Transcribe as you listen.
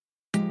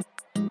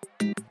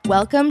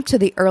Welcome to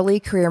the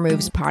Early Career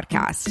Moves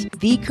podcast,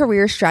 the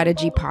career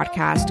strategy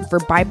podcast for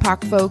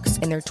BIPOC folks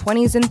in their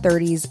 20s and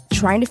 30s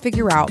trying to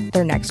figure out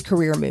their next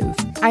career move.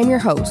 I'm your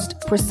host,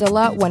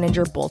 Priscilla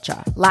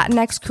Weninger-Bolcha,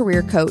 Latinx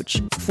career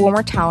coach,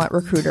 former talent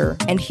recruiter,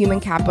 and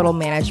human capital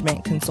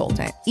management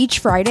consultant. Each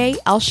Friday,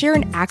 I'll share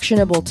an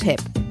actionable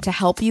tip to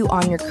help you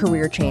on your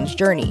career change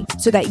journey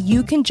so that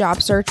you can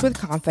job search with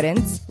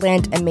confidence,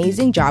 land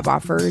amazing job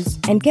offers,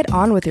 and get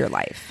on with your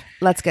life.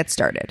 Let's get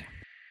started.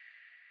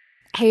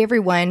 Hey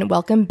everyone,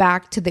 welcome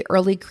back to the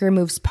Early Career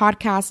Moves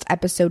podcast,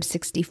 episode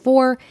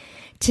 64.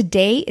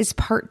 Today is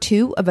part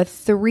 2 of a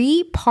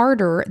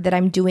 3-parter that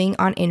I'm doing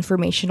on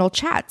informational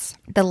chats.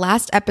 The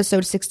last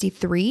episode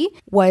 63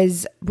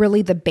 was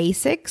really the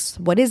basics.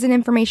 What is an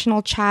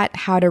informational chat?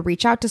 How to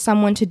reach out to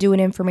someone to do an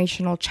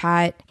informational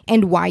chat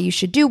and why you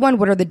should do one.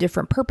 What are the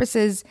different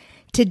purposes?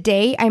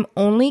 Today, I'm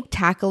only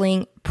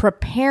tackling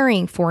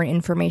preparing for an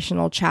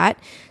informational chat.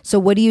 So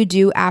what do you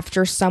do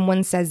after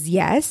someone says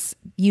yes?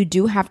 You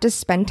do have to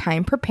spend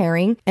time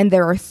preparing. And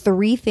there are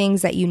 3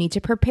 things that you need to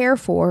prepare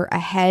for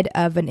ahead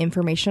of an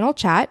informational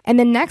chat. And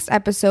the next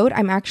episode,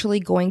 I'm actually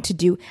going to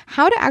do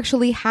how to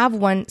actually have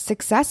one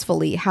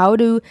successfully, how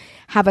to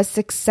have a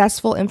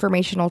successful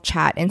informational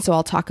chat. And so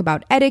I'll talk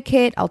about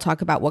etiquette. I'll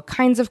talk about what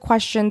kinds of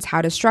questions,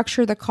 how to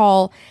structure the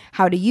call,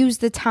 how to use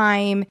the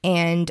time,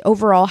 and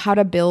overall how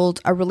to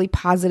build a really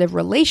positive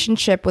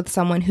relationship with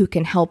someone who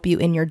can help you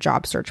in your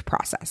job search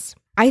process.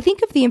 I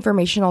think of the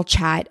informational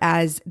chat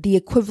as the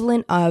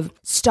equivalent of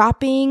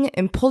stopping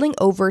and pulling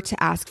over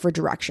to ask for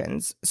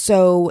directions.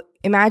 So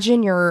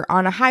imagine you're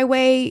on a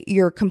highway,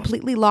 you're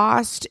completely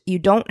lost, you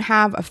don't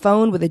have a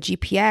phone with a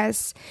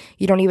GPS,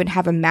 you don't even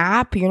have a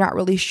map, you're not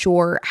really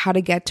sure how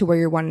to get to where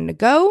you're wanting to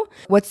go.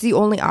 What's the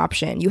only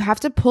option? You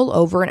have to pull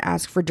over and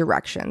ask for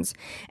directions.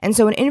 And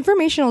so an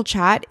informational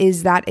chat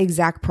is that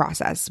exact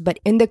process, but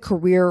in the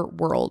career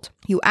world.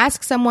 You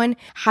ask someone,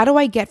 how do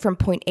I get from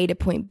point A to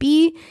point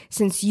B?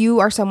 Since you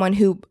are someone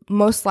who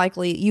most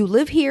likely you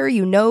live here,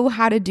 you know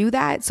how to do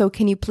that. So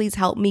can you please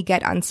help me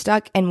get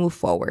unstuck and move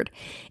forward?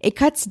 It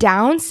cuts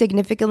down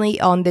significantly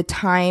on the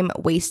time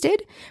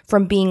wasted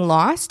from being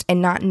lost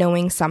and not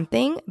knowing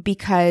something,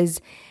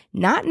 because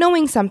not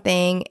knowing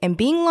something and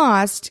being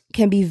lost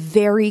can be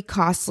very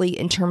costly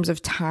in terms of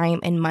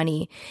time and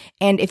money.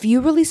 And if you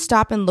really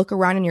stop and look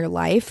around in your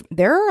life,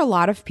 there are a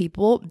lot of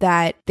people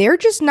that they're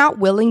just not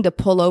willing to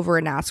pull over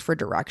and ask for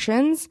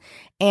directions.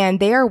 And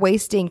they are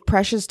wasting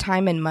precious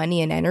time and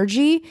money and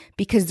energy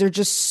because they're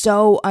just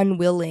so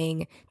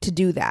unwilling to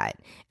do that.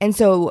 And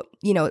so,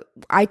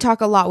 I talk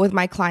a lot with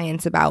my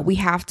clients about we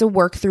have to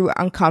work through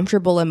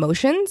uncomfortable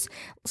emotions.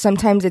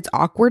 Sometimes it's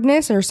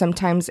awkwardness or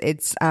sometimes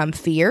it's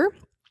fear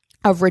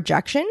of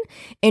rejection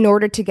in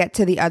order to get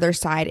to the other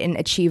side and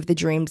achieve the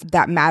dreams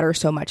that matter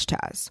so much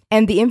to us.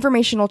 And the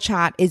informational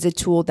chat is a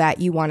tool that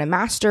you want to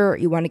master,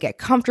 you want to get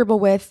comfortable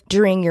with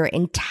during your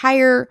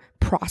entire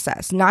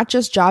process, not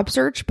just job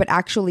search, but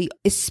actually,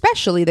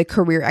 especially the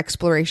career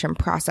exploration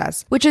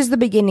process, which is the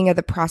beginning of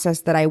the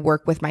process that I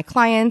work with my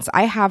clients.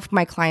 I have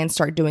my clients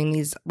start doing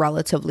these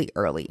relatively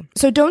early.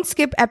 So don't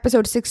skip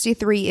episode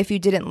 63 if you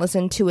didn't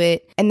listen to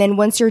it. And then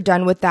once you're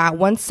done with that,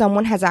 once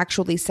someone has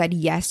actually said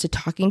yes to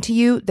talking to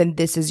you, then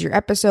this is your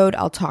episode.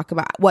 I'll talk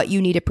about what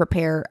you need to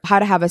prepare, how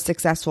to have a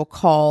successful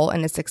call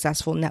and a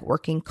successful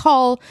networking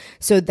call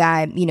so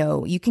that,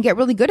 you can get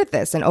really good at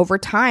this. And over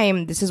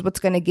time, this is what's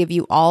going to give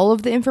you all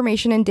of the information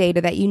and data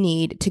that you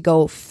need to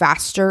go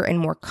faster and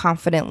more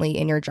confidently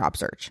in your job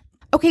search.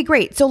 Okay,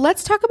 great. So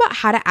let's talk about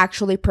how to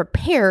actually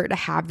prepare to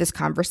have this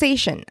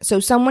conversation. So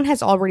someone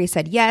has already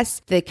said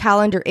yes, the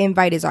calendar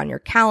invite is on your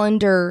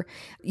calendar.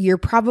 You're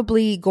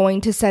probably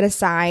going to set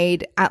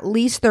aside at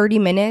least 30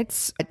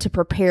 minutes to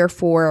prepare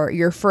for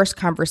your first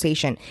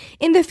conversation.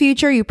 In the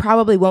future, you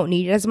probably won't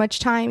need as much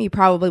time. You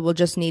probably will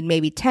just need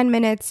maybe 10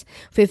 minutes,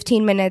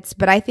 15 minutes.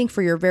 But I think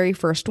for your very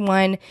first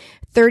one,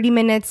 30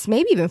 minutes,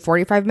 maybe even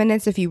 45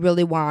 minutes if you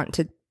really want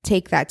to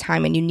take that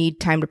time and you need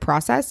time to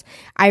process,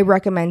 I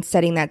recommend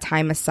setting that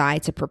time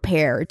aside to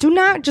prepare. Do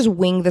not just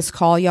wing this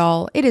call,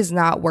 y'all. It is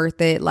not worth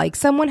it. Like,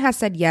 someone has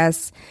said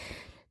yes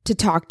to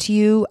talk to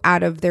you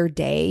out of their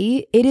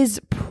day. It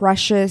is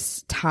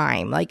precious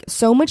time. Like,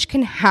 so much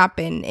can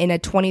happen in a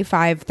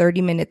 25,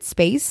 30-minute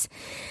space.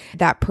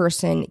 That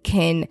person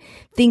can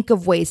think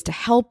of ways to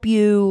help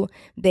you.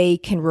 They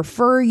can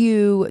refer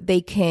you.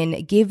 They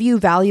can give you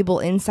valuable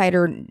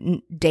insider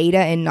data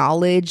and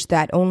knowledge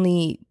that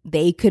only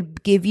they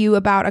could give you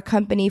about a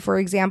company, for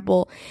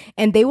example.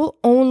 And they will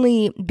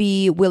only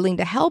be willing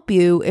to help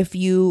you if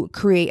you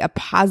create a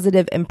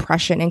positive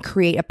impression and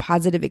create a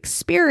positive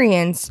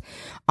experience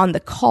on the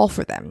call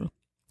for them.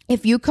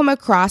 If you come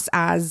across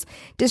as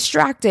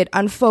distracted,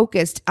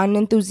 unfocused,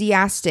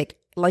 unenthusiastic,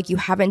 like you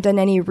haven't done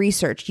any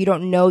research, you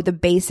don't know the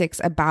basics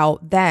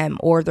about them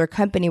or their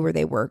company where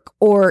they work,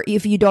 or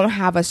if you don't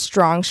have a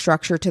strong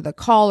structure to the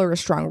call or a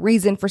strong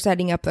reason for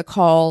setting up the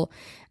call,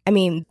 I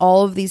mean,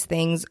 all of these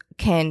things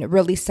can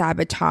really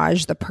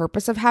sabotage the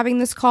purpose of having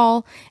this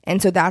call.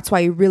 And so that's why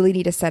you really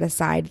need to set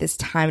aside this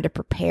time to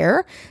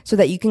prepare so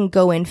that you can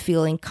go in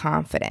feeling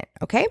confident.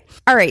 Okay.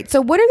 All right.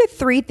 So what are the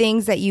 3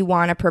 things that you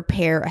want to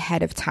prepare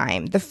ahead of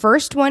time? The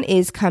first one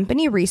is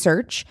company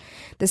research.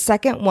 The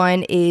second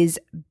one is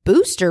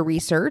booster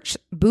research.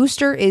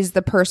 Booster is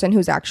the person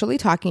who's actually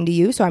talking to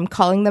you. So I'm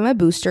calling them a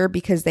booster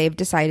because they've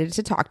decided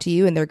to talk to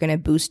you and they're going to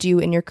boost you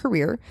in your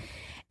career.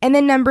 And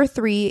then number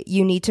 3,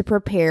 you need to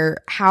prepare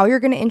how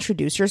you're going to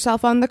introduce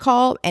yourself on the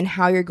call and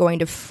how you're going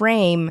to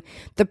frame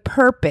the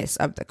purpose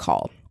of the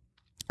call.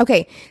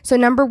 Okay, so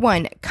number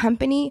 1,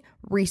 company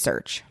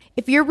research.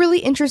 If you're really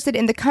interested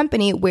in the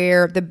company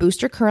where the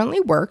booster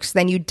currently works,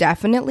 then you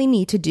definitely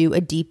need to do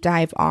a deep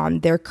dive on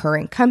their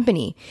current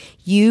company.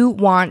 You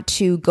want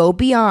to go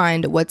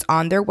beyond what's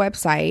on their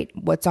website.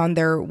 What's on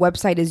their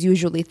website is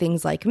usually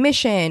things like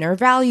mission or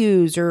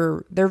values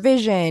or their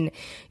vision.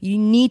 You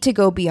need to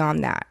go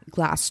beyond that.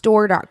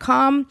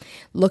 Glassdoor.com,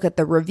 look at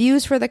the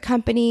reviews for the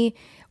company,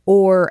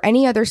 or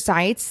any other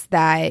sites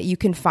that you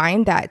can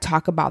find that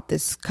talk about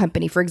this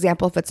company. For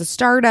example, if it's a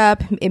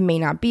startup, it may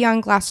not be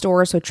on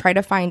Glassdoor, so try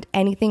to find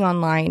anything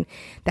online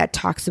that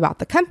talks about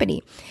the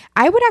company.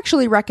 I would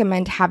actually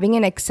recommend having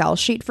an Excel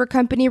sheet for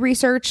company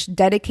research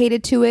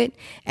dedicated to it,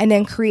 and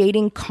then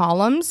creating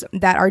columns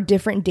that are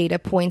different data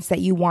points that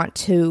you want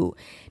to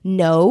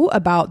know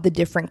about the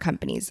different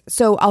companies.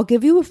 So I'll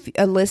give you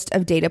a list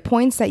of data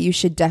points that you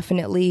should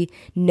definitely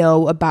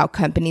know about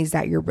companies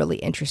that you're really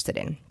interested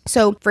in.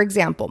 So for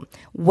example,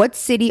 what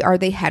city are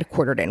they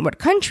headquartered in? What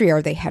country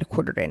are they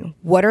headquartered in?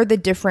 What are the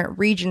different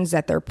regions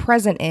that they're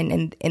present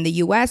in the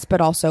US,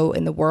 but also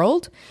in the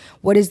world?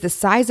 What is the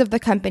size of the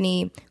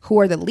company? Who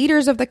are the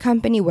leaders of the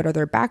company? What are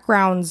their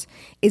backgrounds?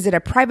 Is it a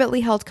privately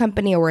held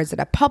company or is it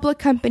a public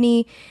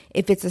company?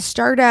 If it's a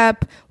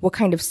startup, what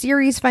kind of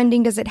series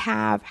funding does it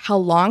have? How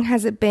long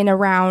has it been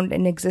around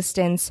in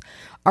existence?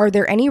 Are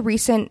there any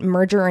recent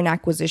merger and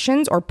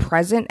acquisitions or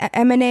present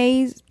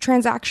M&A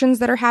transactions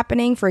that are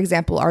happening? For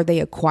example, are they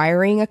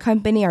acquiring a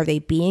company? Are they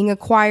being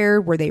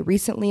acquired? Were they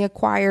recently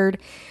acquired?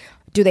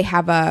 Do they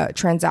have a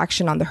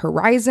transaction on the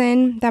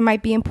horizon that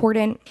might be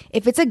important?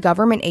 If it's a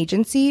government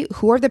agency,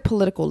 who are the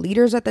political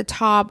leaders at the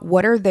top?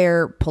 What are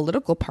their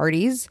political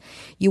parties?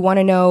 You want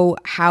to know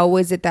how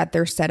is it that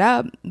they're set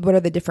up? What are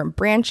the different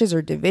branches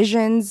or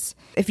divisions?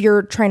 If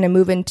you're trying to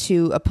move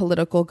into a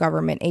political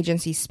government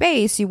agency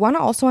space, you want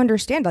to also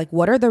understand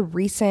what are the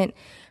recent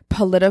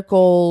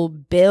political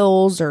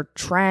bills or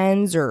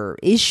trends or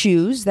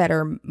issues that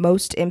are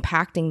most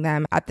impacting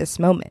them at this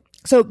moment.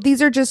 So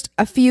these are just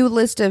a few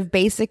list of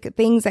basic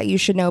things that you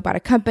should know about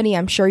a company.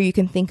 I'm sure you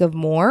can think of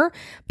more,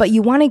 but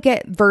you want to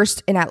get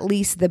versed in at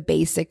least the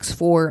basics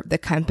for the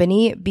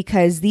company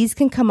because these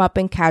can come up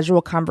in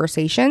casual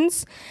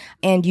conversations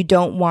and you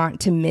don't want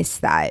to miss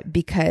that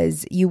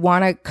because you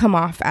want to come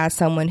off as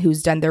someone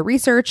who's done their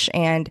research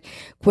and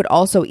would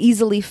also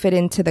easily fit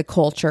into the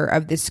culture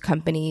of this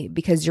company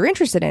because you're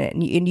interested in it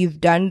and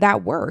you've done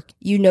that work.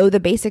 You know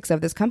the basics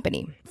of this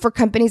company. For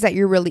companies that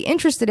you're really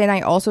interested in, I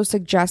also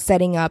suggest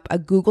setting up a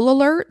Google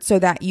alert so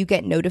that you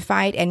get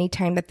notified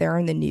anytime that they're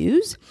in the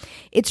news.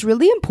 It's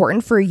really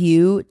important for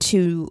you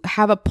to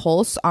have a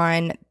pulse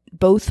on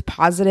both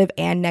positive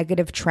and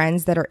negative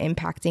trends that are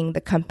impacting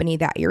the company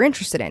that you're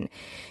interested in.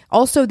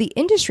 Also, the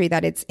industry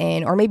that it's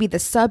in, or maybe the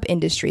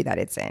sub-industry that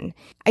it's in.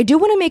 I do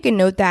want to make a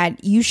note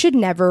that you should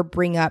never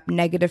bring up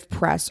negative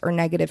press or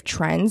negative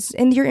trends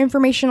in your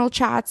informational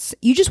chats.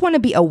 You just want to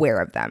be aware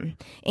of them.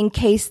 In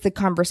case the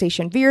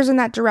conversation veers in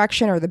that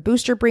direction or the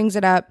booster brings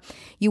it up,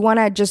 you want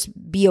to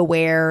just be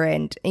aware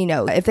and,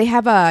 if they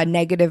have a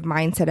negative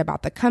mindset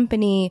about the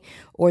company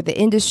or the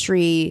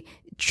industry,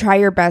 try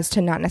your best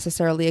to not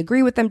necessarily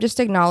agree with them,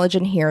 just acknowledge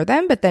and hear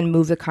them, but then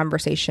move the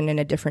conversation in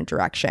a different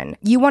direction.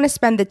 You want to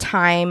spend the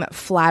time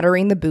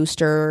flattering the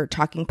booster,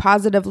 talking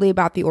positively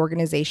about the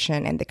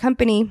organization and the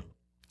company.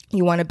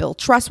 You want to build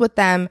trust with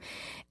them.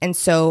 And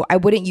so I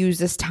wouldn't use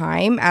this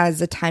time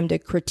as a time to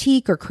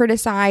critique or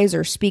criticize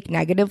or speak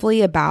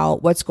negatively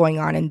about what's going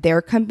on in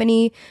their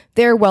company.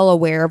 They're well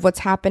aware of what's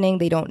happening.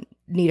 They don't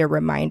need a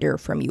reminder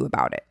from you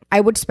about it. I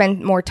would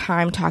spend more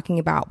time talking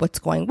about what's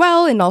going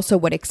well and also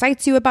what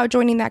excites you about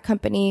joining that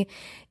company.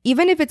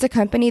 Even if it's a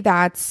company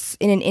that's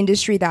in an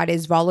industry that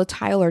is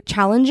volatile or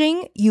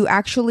challenging, you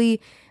actually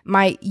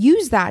might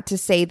use that to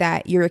say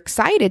that you're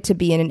excited to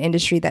be in an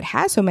industry that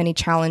has so many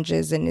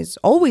challenges and is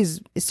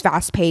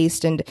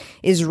fast-paced and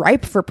is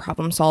ripe for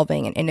problem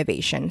solving and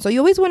innovation. So you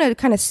always want to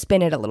kind of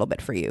spin it a little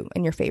bit for you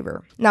in your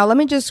favor. Now, let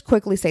me just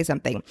quickly say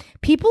something.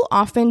 People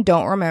often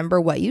don't remember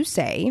what you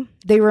say.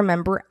 They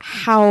remember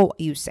how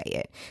you say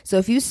it. So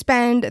if you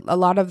spend a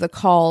lot of the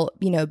call,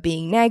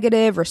 being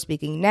negative or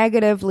speaking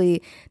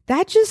negatively,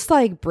 that just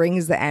like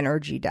brings the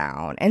energy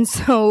down. And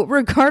so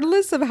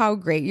regardless of how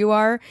great you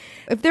are,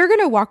 if they're going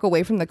to walk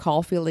away from the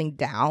call feeling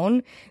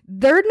down,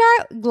 they're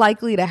not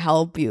likely to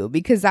help you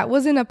because that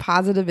wasn't a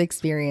positive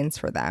experience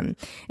for them.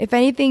 If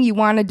anything, you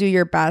want to do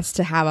your best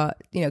to have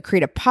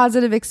create a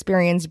positive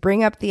experience,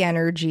 bring up the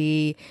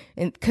energy,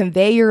 and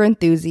convey your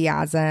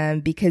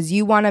enthusiasm because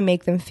you want to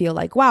make them feel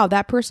like, wow,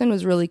 that person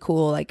was really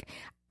cool. Like,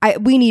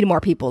 we need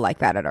more people like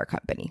that at our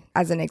company,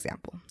 as an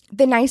example.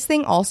 The nice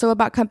thing also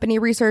about company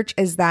research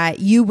is that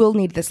you will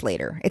need this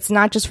later. It's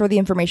not just for the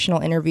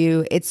informational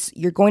interview.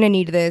 You're going to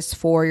need this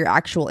for your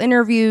actual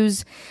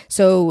interviews.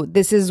 So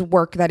this is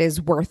work that is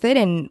worth it,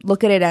 and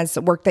look at it as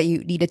work that you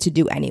needed to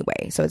do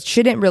anyway. So it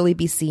shouldn't really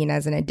be seen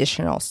as an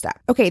additional step.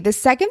 Okay, the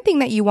second thing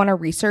that you want to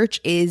research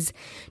is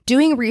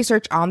doing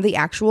research on the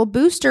actual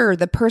booster,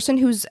 the person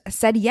who's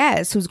said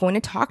yes, who's going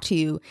to talk to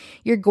you.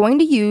 You're going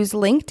to use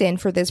LinkedIn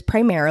for this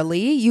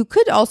primarily. You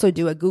could also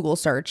do a Google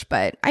search,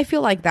 but I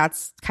feel like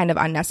that's kind of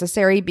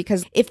unnecessary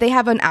because if they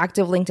have an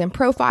active LinkedIn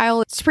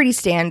profile, it's pretty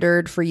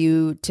standard for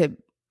you to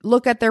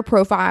look at their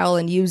profile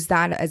and use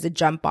that as a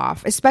jump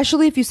off,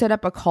 especially if you set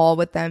up a call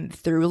with them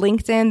through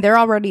LinkedIn. They're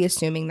already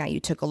assuming that you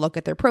took a look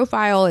at their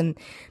profile and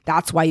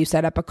that's why you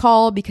set up a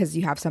call because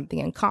you have something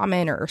in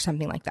common or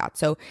something like that.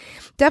 So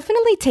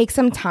definitely take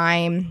some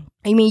time.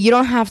 I mean, you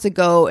don't have to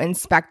go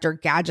Inspector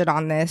Gadget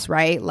on this,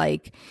 right?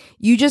 Like,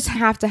 you just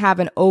have to have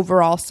an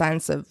overall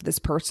sense of this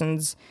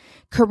person's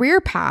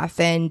career path.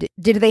 And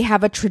did they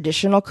have a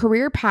traditional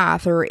career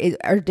path or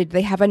did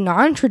they have a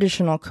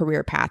non-traditional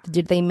career path?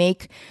 Did they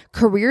make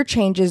career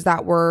changes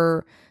that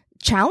were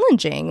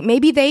challenging?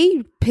 Maybe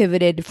they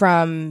pivoted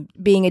from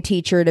being a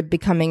teacher to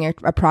becoming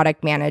a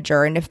product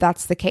manager. And if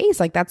that's the case,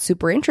 like, that's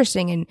super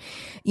interesting. And,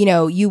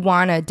 you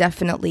want to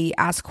definitely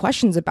ask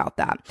questions about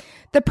that.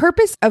 The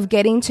purpose of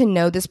getting to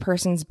know this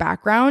person's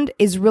background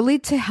is really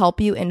to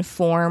help you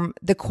inform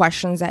the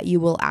questions that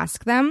you will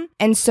ask them.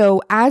 And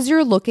so as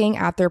you're looking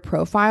at their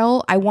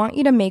profile, I want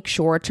you to make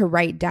sure to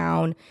write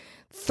down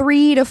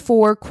 3 to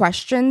 4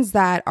 questions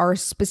that are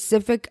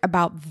specific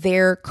about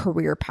their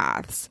career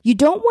paths. You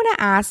don't want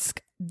to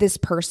ask this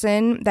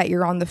person that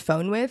you're on the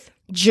phone with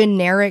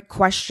generic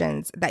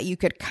questions that you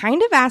could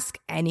kind of ask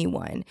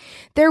anyone.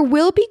 There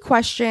will be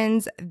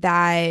questions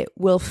that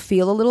will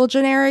feel a little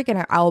generic,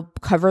 and I'll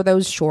cover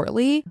those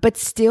shortly, but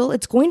still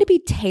it's going to be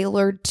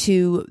tailored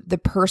to the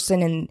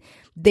person and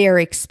their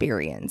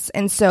experience.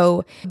 And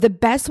so the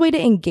best way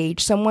to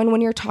engage someone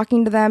when you're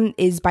talking to them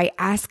is by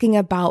asking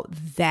about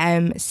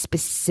them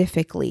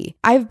specifically.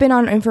 I've been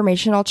on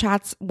informational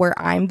chats where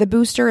I'm the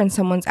booster and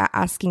someone's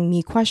asking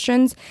me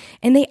questions,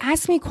 and they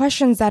ask me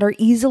questions that are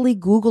easily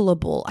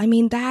Googleable. I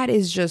mean, that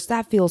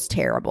feels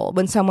terrible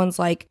when someone's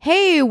like,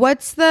 hey,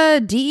 what's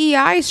the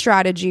DEI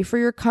strategy for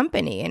your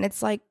company? And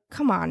it's like,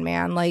 come on,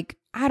 man, like,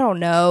 I don't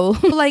know.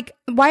 Like,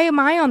 why am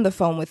I on the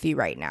phone with you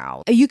right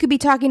now? You could be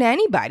talking to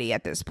anybody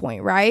at this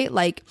point, right?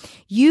 Like,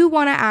 you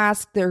want to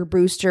ask their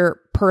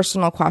booster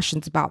personal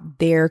questions about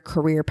their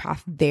career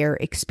path, their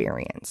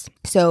experience.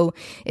 So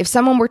if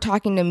someone were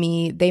talking to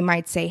me, they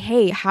might say,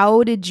 hey,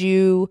 how did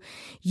you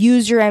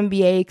use your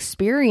MBA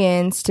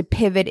experience to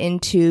pivot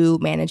into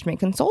management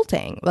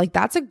consulting? Like,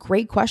 that's a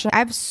great question. I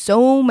have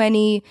so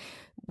many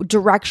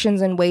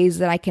directions and ways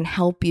that I can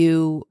help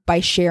you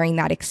by sharing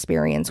that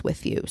experience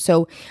with you.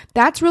 So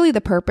that's really the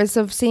purpose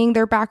of seeing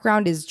their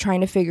background, is trying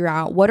to figure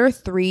out what are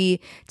 3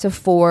 to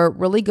 4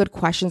 really good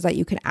questions that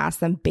you can ask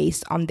them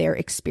based on their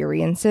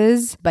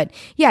experiences. But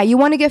yeah, you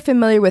want to get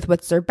familiar with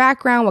what's their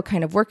background, what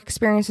kind of work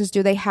experiences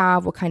do they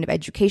have, what kind of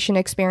education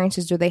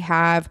experiences do they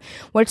have,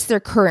 what's their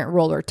current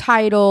role or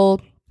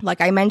title. Like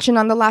I mentioned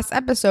on the last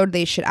episode,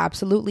 they should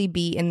absolutely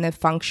be in the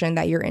function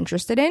that you're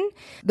interested in.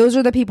 Those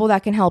are the people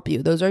that can help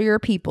you. Those are your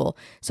people.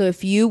 So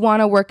if you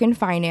want to work in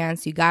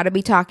finance, you got to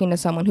be talking to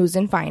someone who's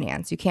in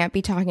finance. You can't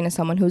be talking to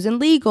someone who's in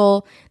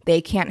legal. They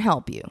can't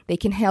help you. They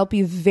can help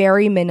you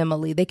very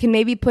minimally. They can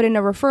maybe put in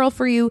a referral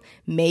for you,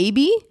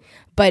 maybe,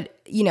 but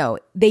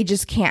they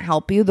just can't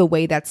help you the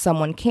way that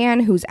someone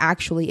can who's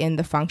actually in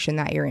the function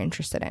that you're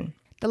interested in.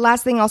 The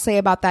last thing I'll say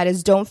about that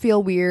is don't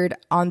feel weird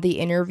on the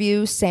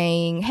interview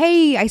saying,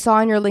 hey, I saw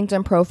on your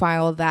LinkedIn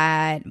profile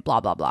that blah,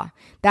 blah, blah.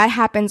 That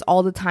happens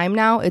all the time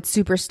now. It's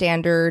super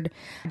standard.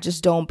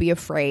 Just don't be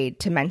afraid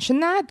to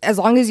mention that. As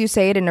long as you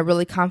say it in a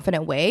really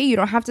confident way, you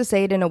don't have to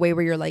say it in a way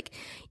where you're like,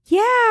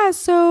 yeah,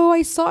 so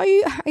I saw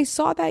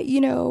that,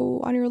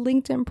 on your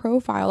LinkedIn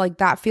profile. Like,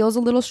 that feels a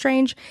little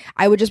strange.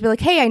 I would just be like,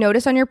 hey, I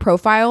noticed on your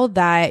profile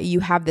that you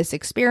have this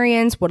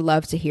experience. Would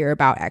love to hear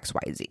about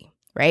XYZ.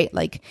 Right?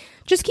 Like,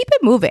 just keep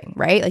it moving,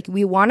 right? Like,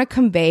 we want to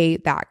convey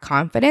that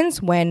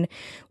confidence when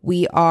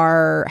we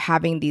are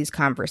having these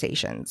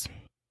conversations.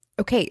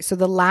 Okay, so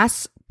the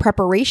last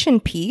preparation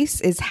piece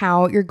is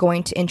how you're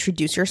going to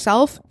introduce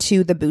yourself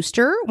to the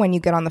booster when you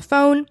get on the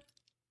phone,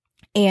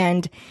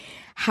 and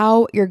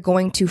how you're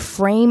going to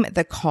frame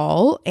the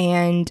call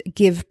and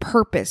give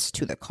purpose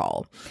to the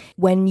call.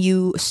 When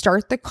you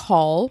start the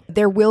call,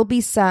 there will be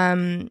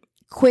some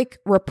quick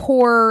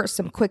rapport,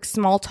 some quick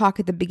small talk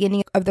at the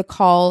beginning of the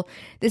call.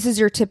 This is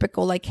your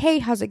typical like, hey,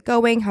 how's it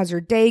going? How's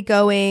your day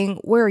going?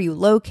 Where are you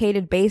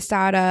located, based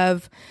out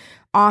of?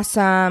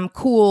 Awesome,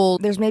 cool.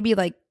 There's maybe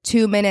like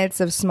 2 minutes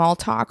of small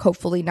talk,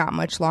 hopefully not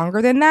much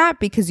longer than that,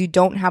 because you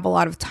don't have a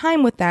lot of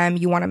time with them.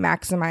 You want to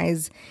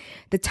maximize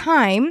the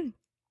time.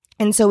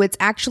 And so it's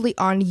actually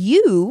on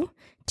you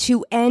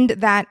to end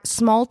that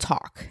small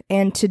talk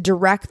and to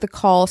direct the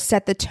call,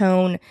 set the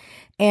tone,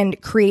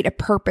 and create a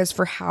purpose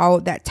for how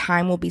that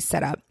time will be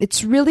set up.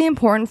 It's really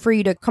important for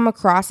you to come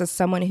across as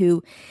someone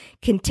who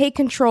can take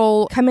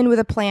control, come in with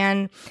a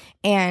plan,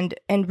 and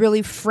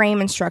really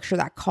frame and structure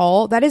that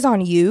call. That is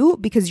on you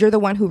because you're the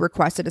one who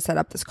requested to set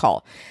up this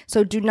call.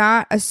 So do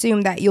not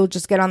assume that you'll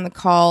just get on the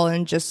call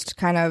and just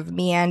kind of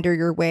meander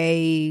your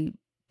way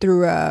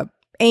through a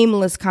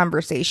aimless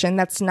conversation.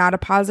 That's not a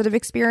positive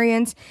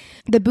experience.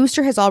 The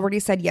booster has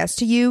already said yes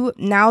to you.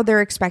 Now they're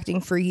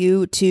expecting for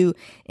you to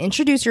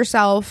introduce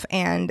yourself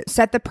and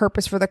set the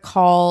purpose for the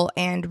call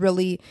and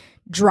really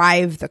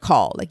drive the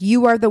call. Like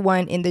you are the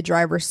one in the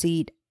driver's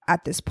seat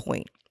at this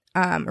point.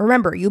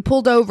 Remember, you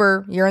pulled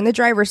over, you're in the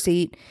driver's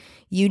seat.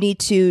 You need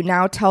to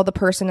now tell the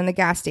person in the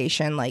gas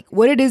station, like,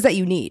 what it is that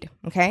you need.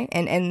 Okay.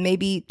 And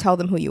maybe tell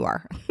them who you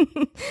are.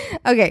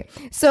 Okay.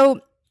 So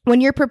when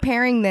you're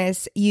preparing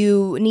this,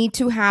 you need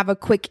to have a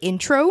quick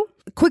intro,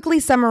 quickly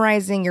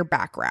summarizing your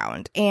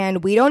background.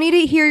 And we don't need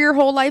to hear your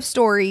whole life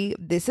story.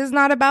 This is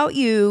not about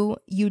you.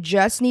 You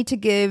just need to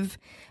give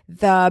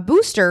the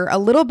booster a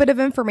little bit of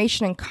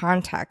information and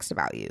context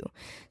about you.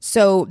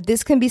 So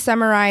this can be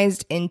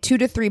summarized in 2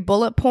 to 3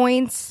 bullet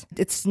points.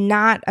 It's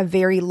not a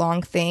very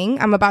long thing.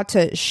 I'm about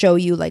to show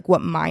you like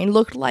what mine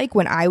looked like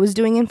when I was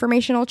doing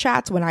informational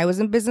chats when I was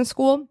in business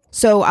school.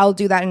 So I'll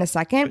do that in a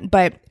second.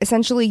 But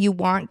essentially you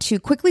want to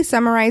quickly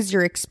summarize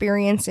your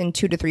experience in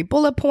 2 to 3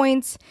 bullet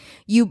points.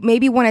 You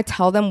maybe want to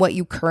tell them what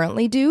you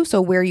currently do. So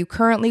where you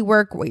currently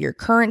work, what your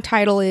current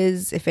title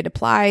is, if it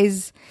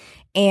applies.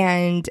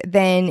 And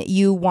then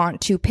you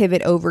want to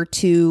pivot over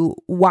to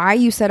why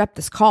you set up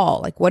this call.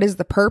 Like, what is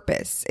the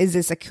purpose? Is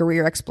this a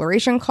career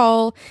exploration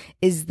call?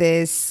 Is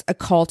this a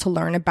call to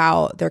learn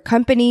about their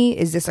company?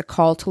 Is this a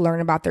call to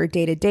learn about their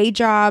day-to-day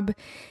job?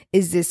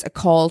 Is this a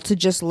call to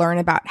just learn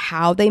about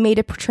how they made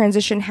a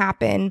transition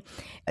happen?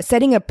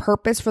 Setting a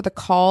purpose for the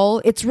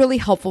call, it's really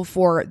helpful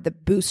for the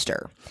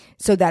booster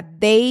so that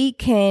they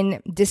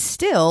can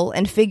distill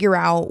and figure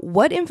out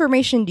what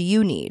information do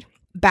you need.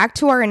 Back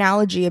to our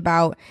analogy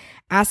about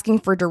asking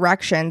for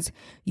directions,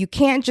 you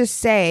can't just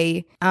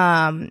say,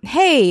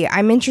 hey,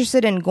 I'm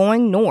interested in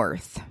going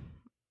north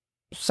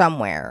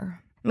somewhere.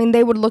 I mean,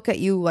 they would look at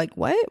you like,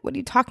 what? What are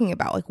you talking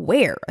about? Like,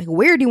 where? Like,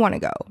 where do you want to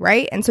go?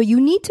 Right? And so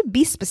you need to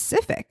be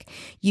specific.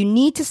 You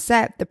need to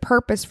set the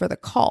purpose for the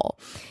call.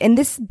 And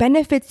this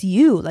benefits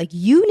you. Like,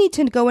 you need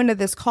to go into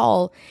this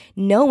call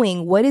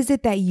knowing what is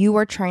it that you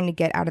are trying to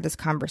get out of this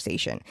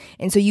conversation.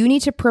 And so you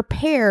need to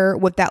prepare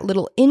what that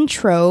little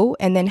intro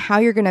and then how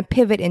you're going to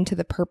pivot into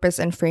the purpose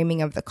and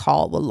framing of the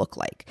call will look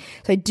like.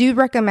 So I do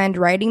recommend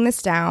writing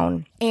this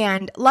down.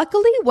 And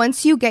luckily,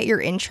 once you get your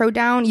intro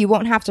down, you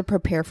won't have to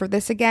prepare for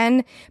this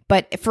again.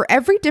 But for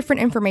every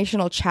different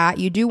informational chat,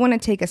 you do want to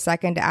take a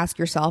second to ask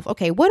yourself,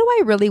 okay, what do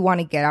I really want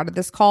to get out of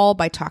this call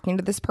by talking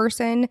to this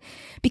person?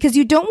 Because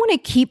you don't want to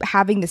keep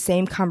having the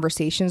same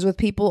conversations with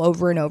people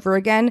over and over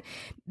again.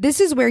 This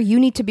is where you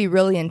need to be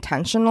really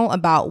intentional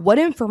about what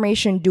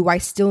information do I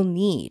still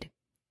need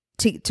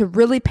to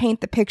really paint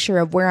the picture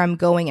of where I'm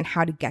going and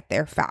how to get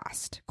there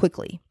fast,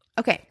 quickly.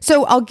 Okay,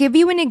 so I'll give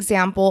you an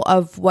example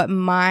of what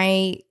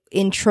my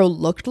intro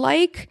looked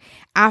like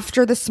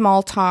after the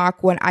small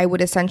talk when I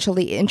would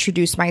essentially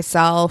introduce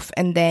myself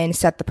and then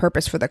set the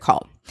purpose for the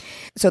call.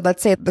 So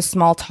let's say the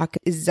small talk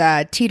is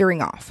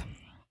teetering off.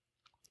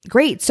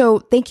 Great. So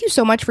thank you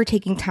so much for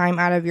taking time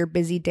out of your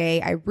busy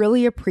day. I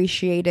really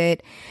appreciate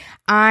it.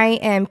 I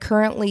am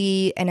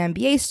currently an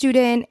MBA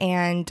student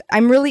and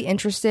I'm really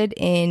interested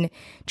in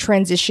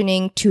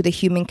transitioning to the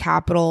human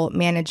capital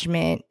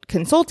management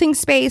consulting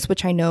space,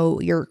 which I know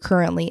you're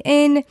currently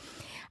in.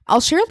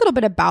 I'll share a little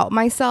bit about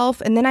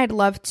myself and then I'd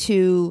love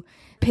to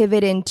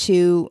pivot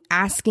into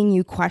asking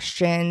you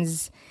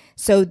questions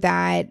so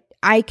that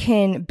I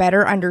can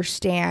better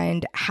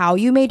understand how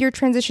you made your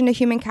transition to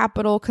human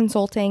capital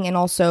consulting and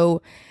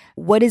also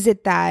what is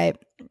it that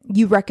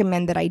you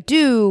recommend that I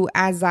do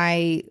as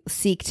I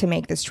seek to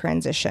make this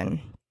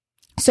transition.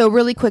 So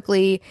really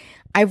quickly,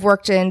 I've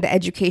worked in the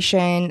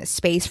education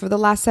space for the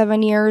last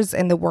 7 years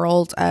in the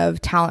world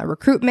of talent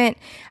recruitment.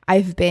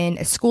 I've been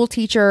a school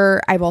teacher.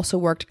 I've also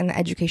worked in the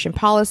education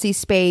policy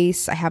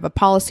space. I have a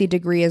policy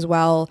degree as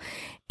well.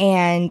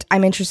 And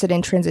I'm interested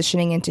in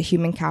transitioning into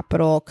human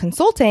capital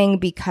consulting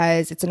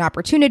because it's an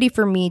opportunity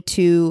for me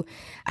to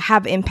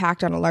have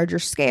impact on a larger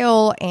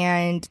scale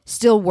and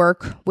still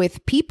work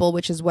with people,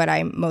 which is what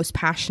I'm most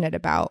passionate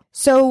about.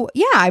 So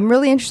yeah, I'm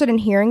really interested in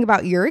hearing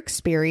about your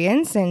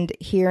experience and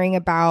hearing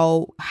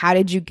about how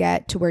did you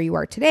get to where you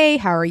are today?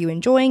 How are you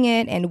enjoying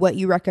it? And what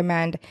you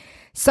recommend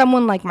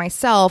someone like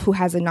myself who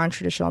has a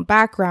non-traditional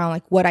background,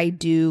 like what I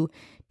do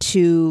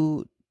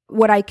to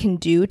what I can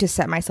do to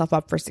set myself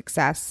up for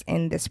success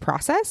in this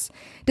process.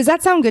 Does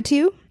that sound good to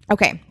you?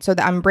 Okay, so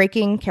I'm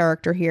breaking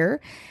character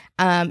here.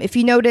 If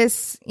you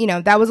notice,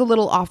 that was a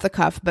little off the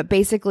cuff, but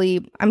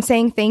basically I'm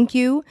saying thank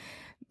you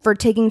for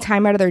taking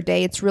time out of their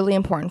day. It's really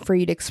important for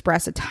you to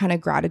express a ton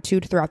of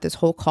gratitude throughout this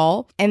whole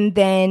call. And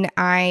then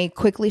I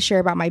quickly share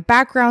about my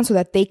background so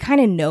that they kind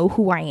of know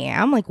who I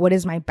am, like what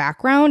is my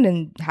background,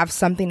 and have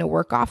something to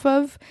work off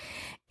of.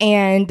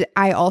 And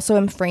I also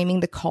am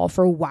framing the call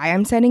for why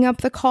I'm setting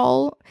up the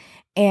call.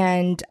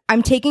 And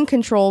I'm taking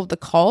control of the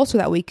call so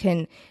that we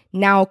can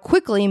now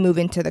quickly move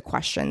into the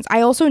questions.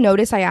 I also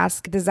notice I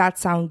ask, does that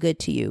sound good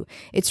to you?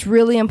 It's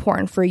really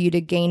important for you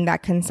to gain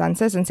that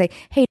consensus and say,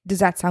 hey, does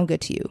that sound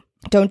good to you?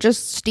 Don't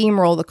just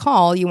steamroll the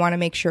call. You want to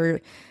make sure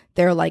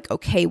they're like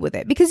okay with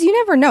it, because you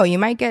never know. You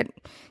might get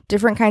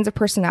different kinds of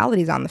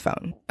personalities on the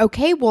phone.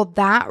 Okay, well,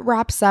 that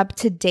wraps up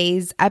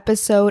today's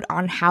episode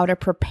on how to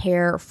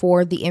prepare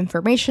for the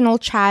informational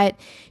chat.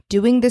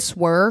 Doing this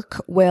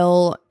work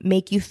will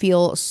make you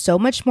feel so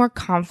much more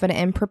confident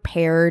and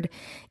prepared.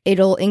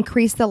 It'll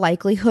increase the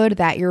likelihood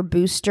that your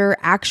booster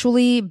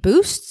actually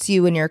boosts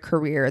you in your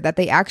career, that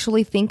they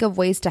actually think of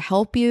ways to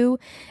help you,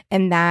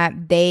 and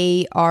that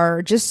they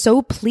are just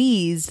so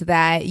pleased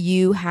that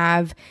you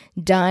have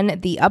done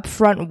the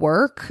upfront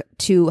work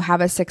to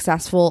have a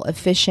successful,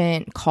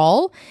 efficient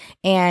call.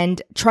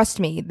 And trust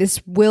me,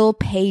 this will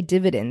pay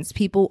dividends.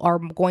 People are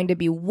going to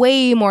be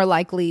way more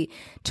likely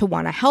to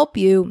want to help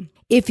you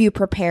if you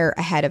prepare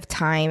ahead of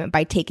time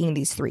by taking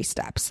these 3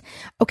 steps.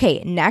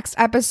 Okay, next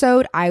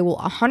episode, I will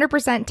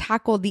 100%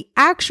 tackle the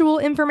actual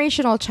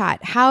informational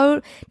chat,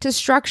 how to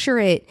structure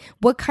it,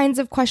 what kinds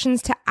of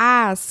questions to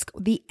ask,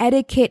 the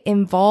etiquette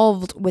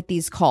involved with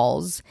these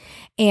calls.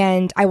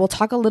 And I will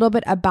talk a little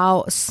bit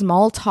about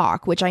small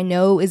talk, which I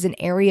know is an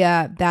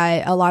area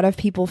that a lot of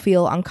people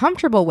feel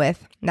uncomfortable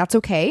with. That's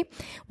okay.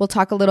 We'll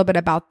talk a little bit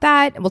about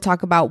that. We'll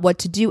talk about what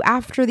to do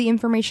after the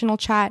informational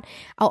chat.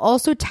 I'll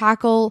also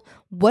tackle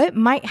what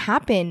might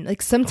happen.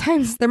 Like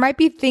sometimes there might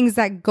be things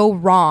that go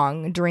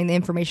wrong during the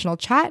informational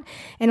chat,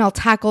 and I'll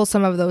tackle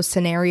some of those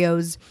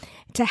scenarios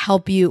to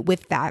help you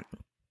with that.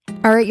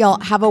 All right, y'all,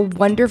 have a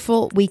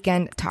wonderful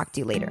weekend. Talk to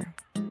you later.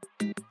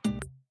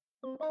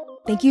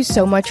 Thank you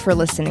so much for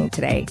listening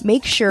today.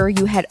 Make sure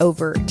you head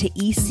over to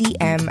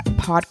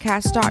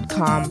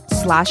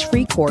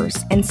ecmpodcast.com/free course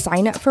and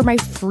sign up for my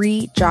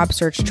free job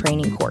search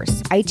training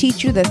course. I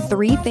teach you the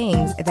 3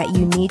 things that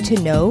you need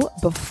to know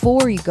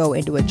before you go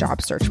into a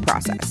job search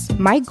process.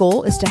 My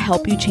goal is to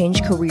help you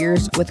change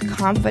careers with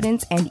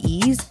confidence and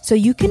ease so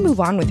you can move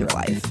on with your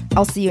life.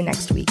 I'll see you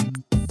next week.